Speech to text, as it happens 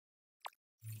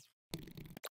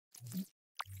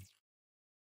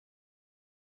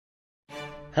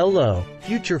Hello,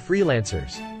 future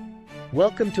freelancers.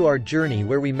 Welcome to our journey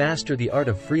where we master the art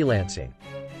of freelancing.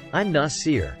 I'm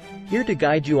Nasir, here to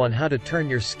guide you on how to turn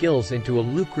your skills into a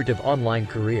lucrative online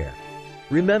career.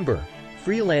 Remember,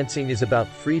 freelancing is about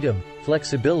freedom,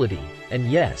 flexibility, and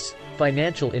yes,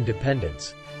 financial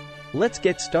independence. Let's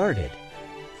get started.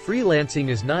 Freelancing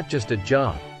is not just a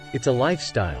job, it's a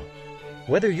lifestyle.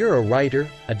 Whether you're a writer,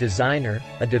 a designer,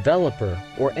 a developer,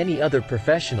 or any other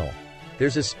professional,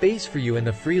 there's a space for you in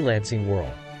the freelancing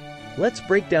world. Let's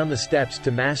break down the steps to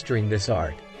mastering this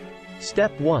art.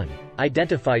 Step 1.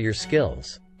 Identify your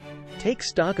skills. Take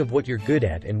stock of what you're good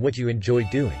at and what you enjoy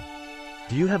doing.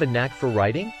 Do you have a knack for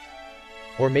writing?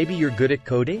 Or maybe you're good at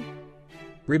coding?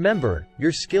 Remember,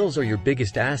 your skills are your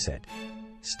biggest asset.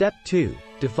 Step 2.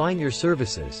 Define your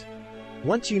services.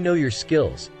 Once you know your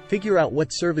skills, figure out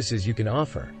what services you can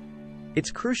offer. It's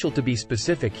crucial to be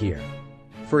specific here.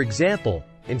 For example,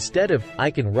 instead of "I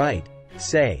can write,"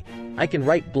 say, "I can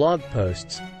write blog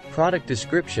posts, product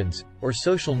descriptions, or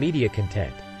social media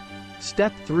content."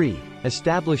 Step 3.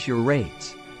 Establish your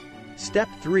rates. Step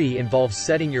 3 involves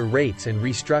setting your rates and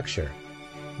restructure.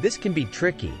 This can be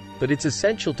tricky, but it's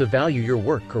essential to value your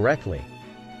work correctly.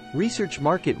 Research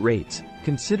market rates,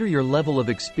 consider your level of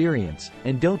experience,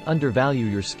 and don't undervalue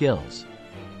your skills.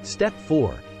 Step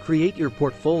 4. Create your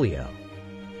portfolio.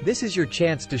 This is your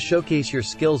chance to showcase your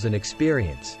skills and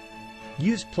experience.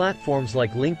 Use platforms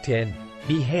like LinkedIn,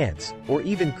 Behance, or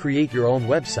even create your own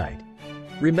website.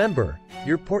 Remember,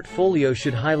 your portfolio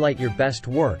should highlight your best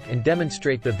work and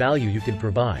demonstrate the value you can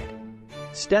provide.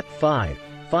 Step 5.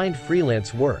 Find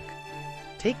freelance work.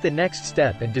 Take the next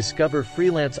step and discover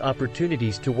freelance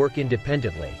opportunities to work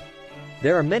independently.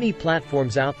 There are many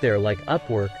platforms out there like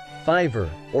Upwork, Fiverr,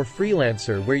 or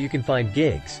Freelancer where you can find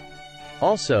gigs.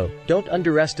 Also, don't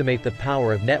underestimate the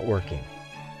power of networking.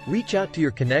 Reach out to your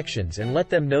connections and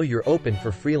let them know you're open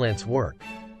for freelance work.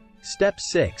 Step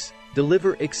 6.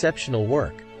 Deliver exceptional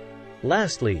work.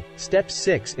 Lastly, Step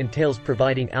 6 entails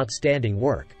providing outstanding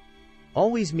work.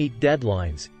 Always meet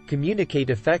deadlines,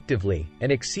 communicate effectively,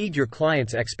 and exceed your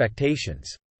clients'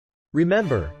 expectations.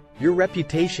 Remember, your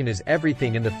reputation is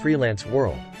everything in the freelance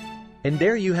world. And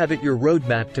there you have it, your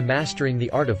roadmap to mastering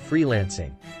the art of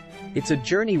freelancing. It's a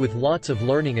journey with lots of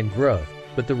learning and growth,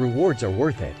 but the rewards are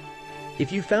worth it.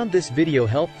 If you found this video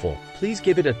helpful, please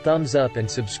give it a thumbs up and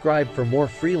subscribe for more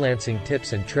freelancing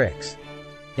tips and tricks.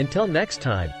 Until next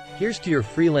time, here's to your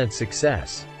freelance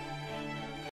success.